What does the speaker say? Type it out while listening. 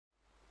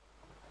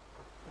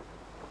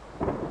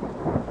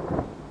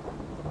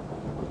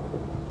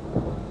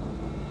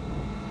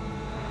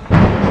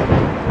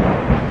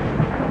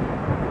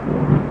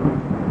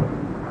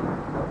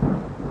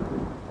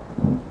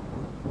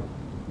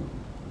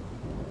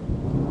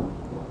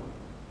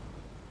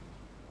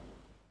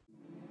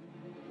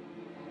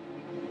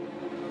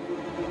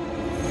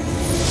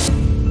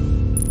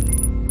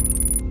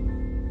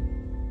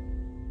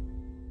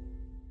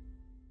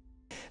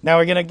Now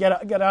we're going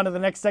to get on to the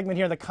next segment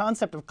here, the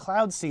concept of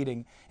cloud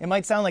seeding. It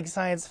might sound like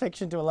science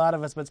fiction to a lot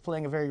of us, but it's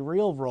playing a very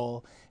real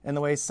role in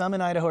the way some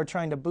in Idaho are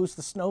trying to boost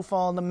the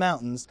snowfall in the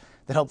mountains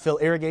that help fill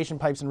irrigation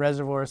pipes and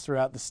reservoirs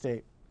throughout the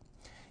state.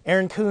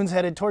 Aaron Coons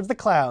headed towards the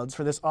clouds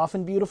for this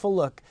often beautiful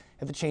look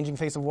at the changing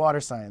face of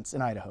water science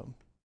in Idaho.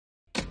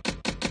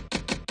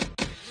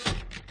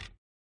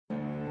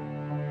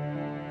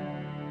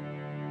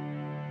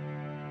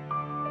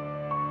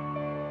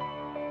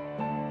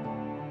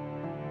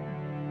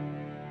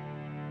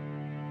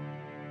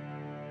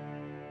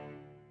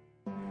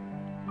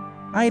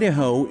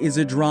 Idaho is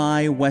a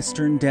dry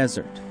western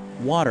desert.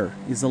 Water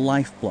is the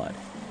lifeblood.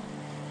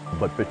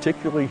 But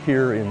particularly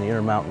here in the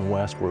Intermountain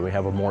West, where we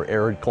have a more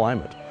arid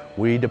climate,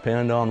 we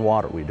depend on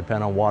water. We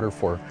depend on water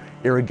for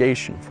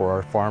irrigation for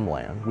our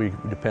farmland. We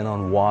depend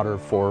on water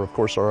for, of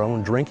course, our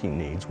own drinking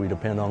needs. We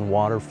depend on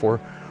water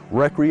for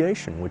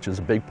recreation, which is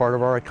a big part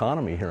of our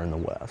economy here in the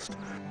West.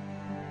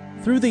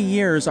 Through the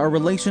years, our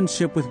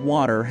relationship with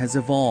water has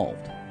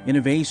evolved.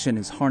 Innovation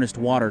has harnessed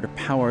water to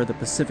power the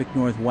Pacific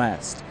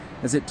Northwest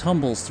as it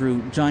tumbles through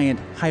giant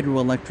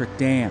hydroelectric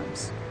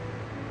dams.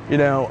 You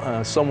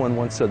know, someone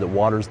once said that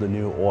water's the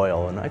new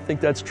oil, and I think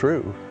that's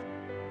true.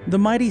 The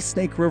mighty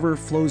Snake River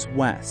flows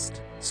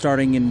west,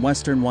 starting in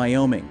western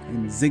Wyoming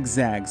and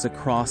zigzags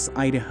across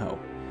Idaho.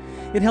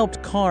 It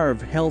helped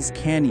carve Hell's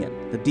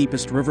Canyon, the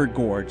deepest river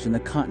gorge in the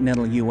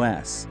continental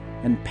U.S.,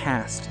 and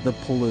past the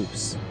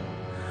Palouse.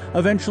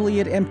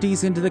 Eventually, it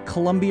empties into the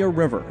Columbia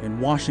River in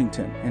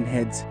Washington and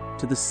heads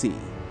to the sea.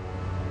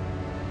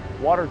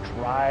 Water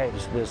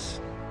drives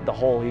the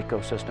whole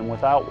ecosystem.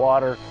 Without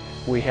water,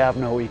 we have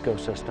no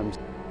ecosystems.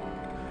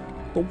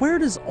 But where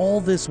does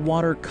all this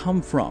water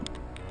come from?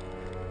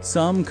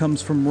 Some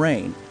comes from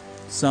rain,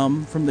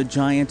 some from the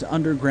giant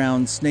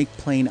underground Snake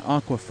Plain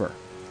aquifer.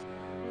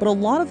 But a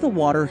lot of the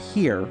water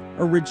here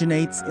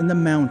originates in the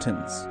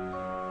mountains.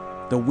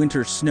 The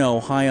winter snow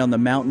high on the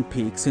mountain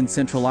peaks in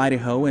central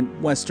Idaho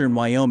and western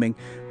Wyoming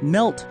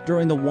melt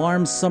during the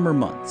warm summer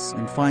months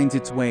and finds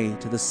its way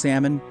to the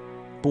Salmon,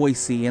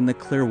 Boise, and the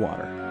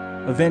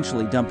Clearwater,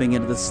 eventually dumping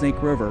into the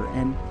Snake River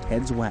and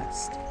heads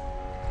west.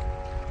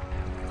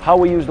 How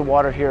we use the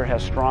water here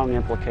has strong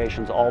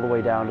implications all the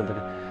way down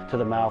to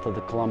the mouth of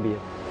the Columbia.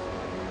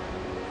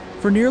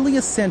 For nearly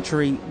a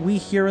century, we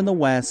here in the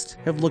West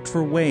have looked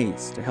for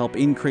ways to help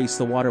increase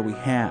the water we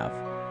have.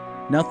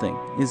 Nothing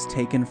is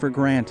taken for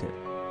granted.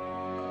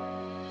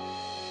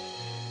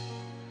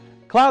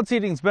 Cloud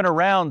seeding's been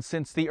around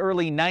since the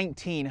early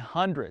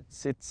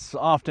 1900s. It's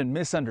often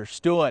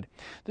misunderstood.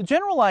 The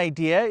general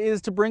idea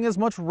is to bring as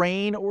much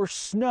rain or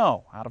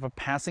snow out of a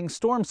passing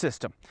storm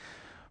system.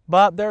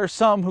 But there are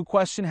some who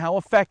question how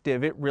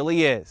effective it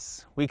really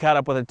is. We caught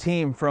up with a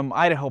team from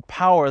Idaho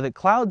Power that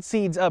cloud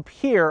seeds up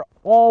here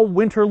all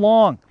winter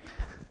long.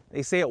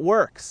 They say it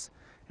works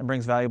and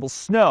brings valuable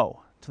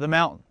snow to the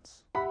mountains.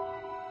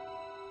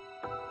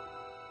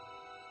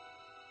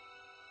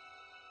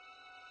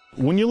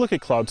 When you look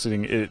at cloud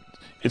seeding,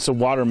 it's a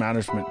water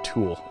management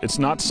tool. It's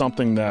not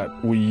something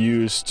that we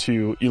use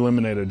to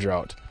eliminate a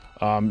drought.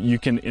 You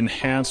can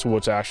enhance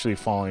what's actually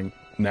falling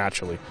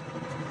naturally.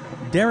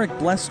 Derek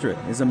Blestrud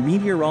is a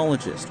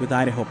meteorologist with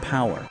Idaho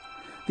Power.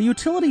 The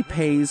utility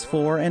pays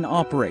for and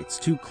operates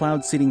 2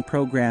 cloud seeding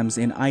programs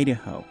in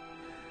Idaho.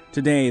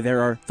 Today,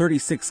 there are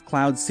 36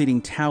 cloud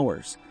seeding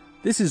towers.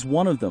 This is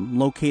one of them,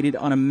 located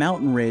on a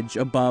mountain ridge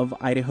above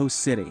Idaho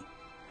City.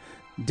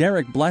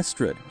 Derek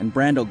Blestrud and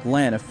Brandel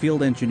Glenn, a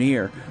field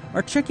engineer,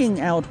 are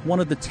checking out one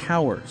of the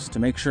towers to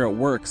make sure it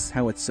works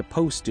how it's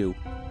supposed to,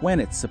 when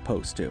it's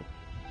supposed to.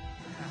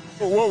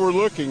 Well, what we're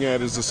looking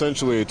at is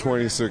essentially a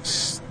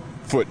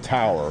 26-foot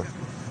tower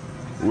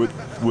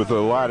with a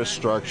lattice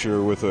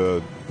structure with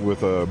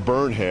a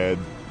burn head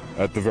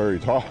at the very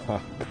top.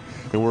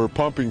 And we're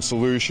pumping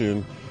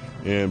solution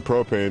and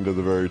propane to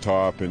the very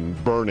top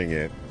and burning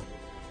it.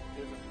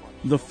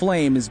 The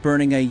flame is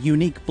burning a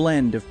unique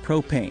blend of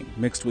propane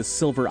mixed with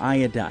silver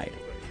iodide.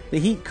 The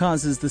heat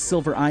causes the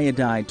silver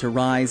iodide to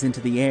rise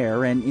into the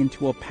air and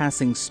into a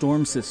passing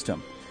storm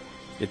system.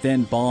 It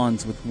then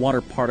bonds with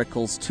water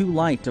particles too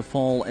light to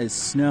fall as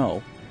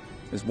snow.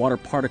 As water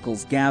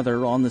particles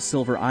gather on the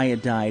silver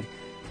iodide,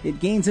 it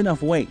gains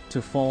enough weight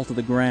to fall to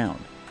the ground.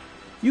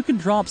 You can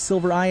drop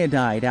silver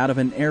iodide out of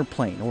an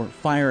airplane or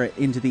fire it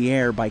into the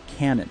air by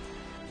cannon.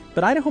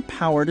 But Idaho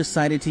Power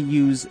decided to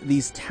use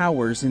these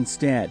towers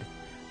instead,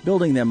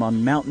 building them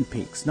on mountain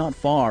peaks not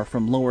far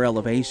from lower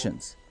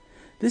elevations.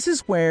 This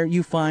is where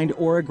you find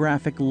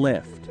orographic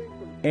lift,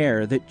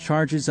 air that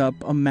charges up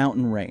a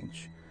mountain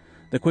range.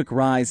 The quick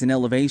rise in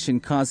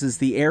elevation causes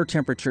the air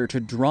temperature to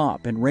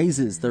drop and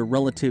raises the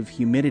relative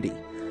humidity.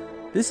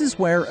 This is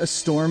where a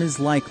storm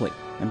is likely,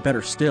 and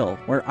better still,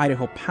 where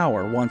Idaho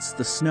Power wants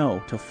the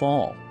snow to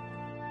fall.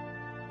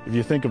 If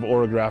you think of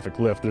orographic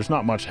lift, there's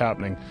not much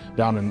happening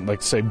down in,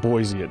 like, say,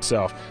 Boise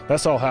itself.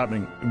 That's all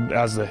happening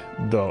as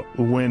the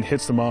wind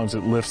hits the mountains,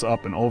 it lifts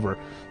up and over.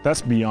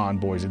 That's beyond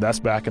Boise. That's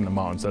back in the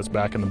mountains. That's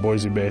back in the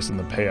Boise Basin,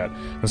 the Payette.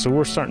 And so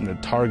we're starting to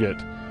target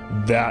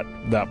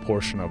that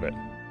portion of it.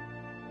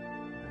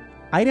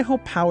 Idaho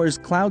Power's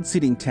cloud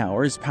seeding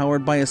tower is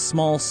powered by a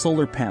small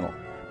solar panel,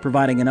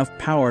 providing enough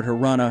power to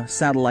run a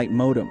satellite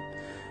modem.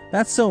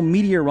 That's so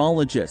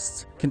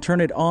meteorologists can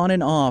turn it on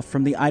and off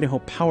from the Idaho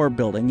Power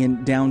building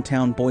in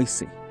downtown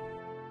Boise.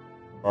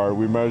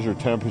 We measure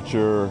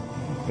temperature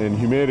and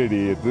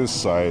humidity at this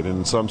site,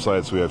 and some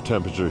sites we have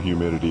temperature,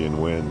 humidity,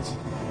 and winds,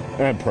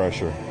 and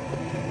pressure.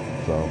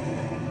 So,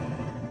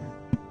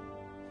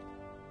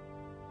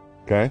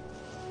 okay?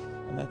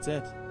 And that's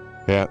it.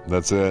 Yeah,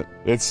 that's it.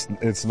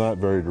 It's not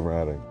very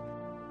dramatic.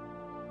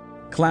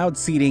 Cloud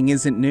seeding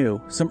isn't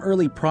new. Some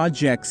early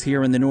projects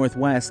here in the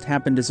Northwest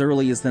happened as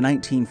early as the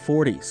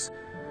 1940s.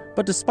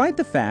 But despite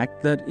the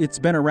fact that it's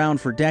been around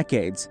for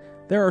decades,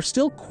 there are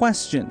still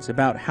questions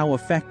about how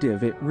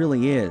effective it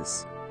really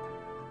is.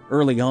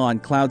 Early on,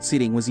 cloud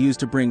seeding was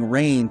used to bring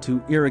rain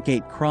to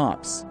irrigate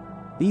crops.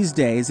 These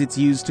days, it's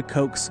used to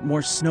coax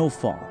more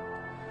snowfall.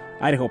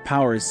 Idaho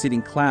Power is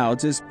seeding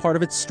clouds as part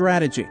of its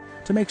strategy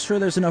to make sure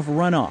there's enough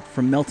runoff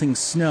from melting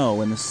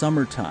snow in the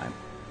summertime.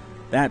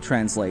 That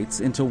translates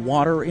into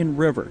water in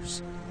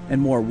rivers, and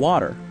more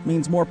water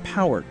means more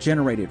power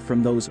generated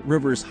from those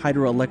rivers'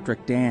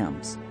 hydroelectric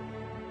dams.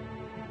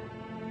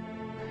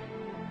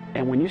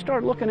 And when you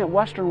start looking at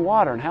Western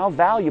water and how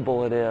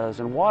valuable it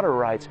is and water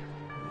rights,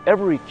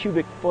 every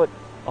cubic foot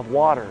of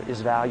water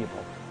is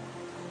valuable.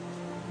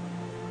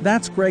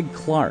 That's Greg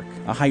Clark,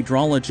 a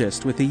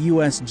hydrologist with the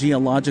U.S.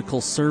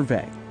 Geological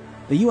Survey.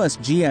 The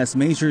USGS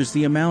measures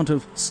the amount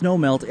of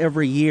snowmelt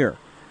every year.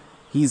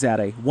 He's at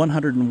a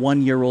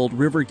 101-year-old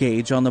river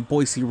gauge on the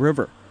Boise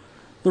River.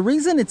 The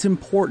reason it's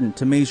important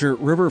to measure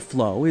river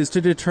flow is to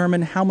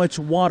determine how much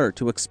water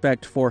to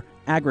expect for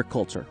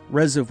agriculture,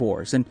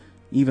 reservoirs, and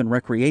even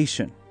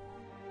recreation.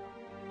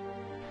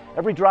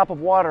 Every drop of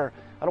water,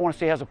 I don't want to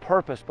say has a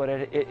purpose, but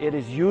it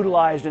is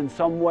utilized in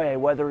some way,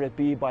 whether it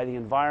be by the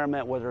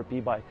environment, whether it be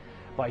by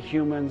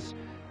humans.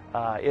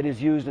 It is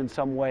used in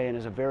some way and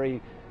is a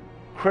very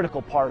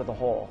critical part of the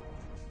whole.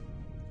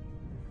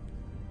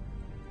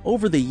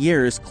 Over the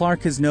years,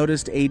 Clark has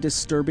noticed a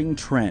disturbing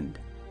trend.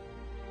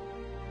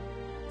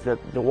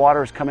 The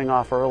water is coming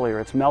off earlier.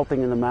 It's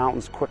melting in the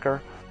mountains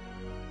quicker.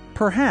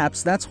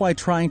 Perhaps that's why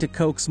trying to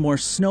coax more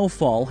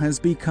snowfall has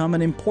become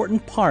an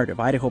important part of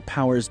Idaho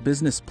Power's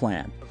business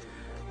plan.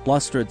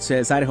 Blustrud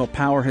says Idaho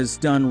Power has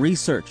done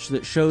research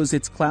that shows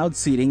its cloud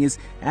seeding is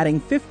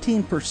adding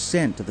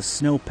 15% to the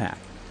snowpack.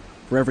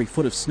 For every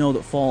foot of snow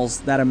that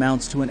falls, that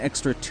amounts to an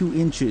extra 2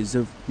 inches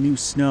of new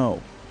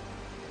snow.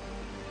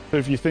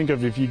 If you think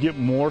of if you get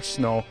more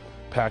snow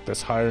packed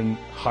that's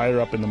higher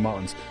up in the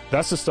mountains,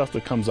 that's the stuff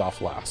that comes off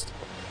last.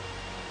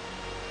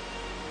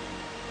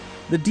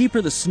 The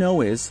deeper the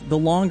snow is, the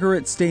longer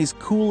it stays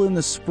cool in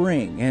the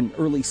spring and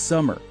early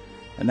summer,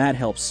 and that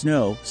helps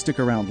snow stick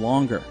around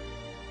longer.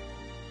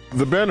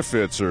 The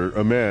benefits are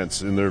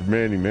immense, and there are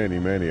many, many,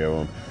 many of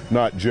them.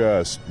 Not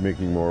just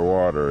making more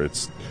water.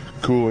 It's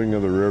cooling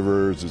of the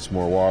rivers, it's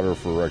more water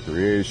for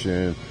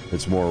recreation,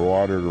 it's more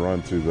water to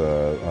run through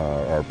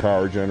our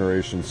power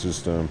generation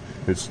system.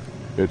 It's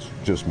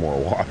just more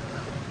water.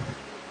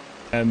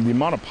 And the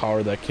amount of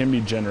power that can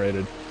be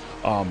generated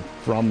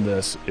from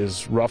this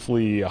is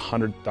roughly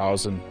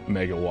 100,000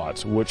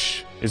 megawatts,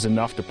 which is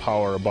enough to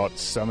power about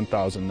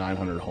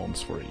 7,900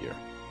 homes for a year.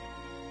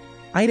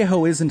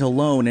 Idaho isn't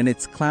alone in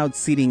its cloud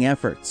seeding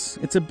efforts.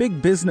 It's a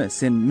big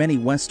business in many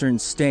western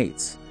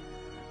states.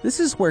 This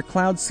is where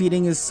cloud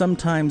seeding is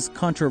sometimes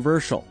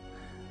controversial.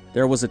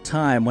 There was a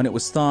time when it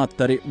was thought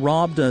that it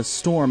robbed a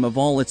storm of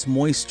all its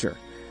moisture.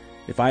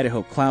 If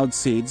Idaho cloud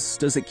seeds,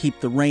 does it keep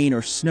the rain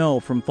or snow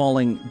from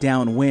falling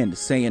downwind,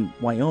 say in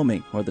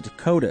Wyoming or the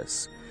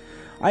Dakotas?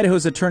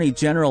 Idaho's Attorney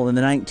General in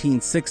the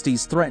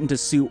 1960s threatened to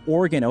sue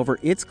Oregon over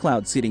its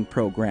cloud seeding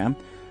program.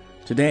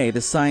 Today,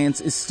 the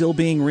science is still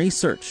being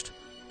researched,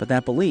 but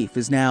that belief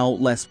is now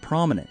less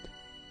prominent.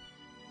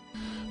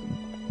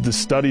 The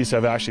studies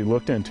have actually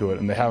looked into it,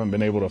 and they haven't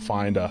been able to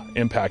find an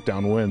impact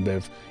downwind.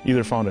 They've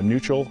either found a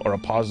neutral or a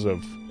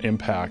positive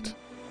impact.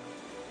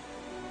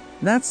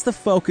 That's the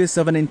focus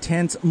of an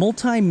intense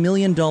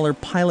multi-million-dollar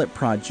pilot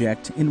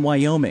project in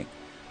Wyoming.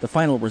 The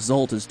final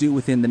result is due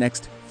within the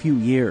next few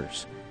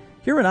years.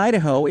 Here in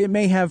Idaho, it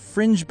may have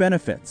fringe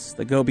benefits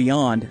that go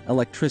beyond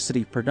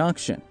electricity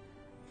production.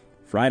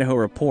 For Idaho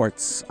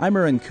Reports, I'm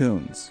Aaron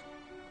Coons.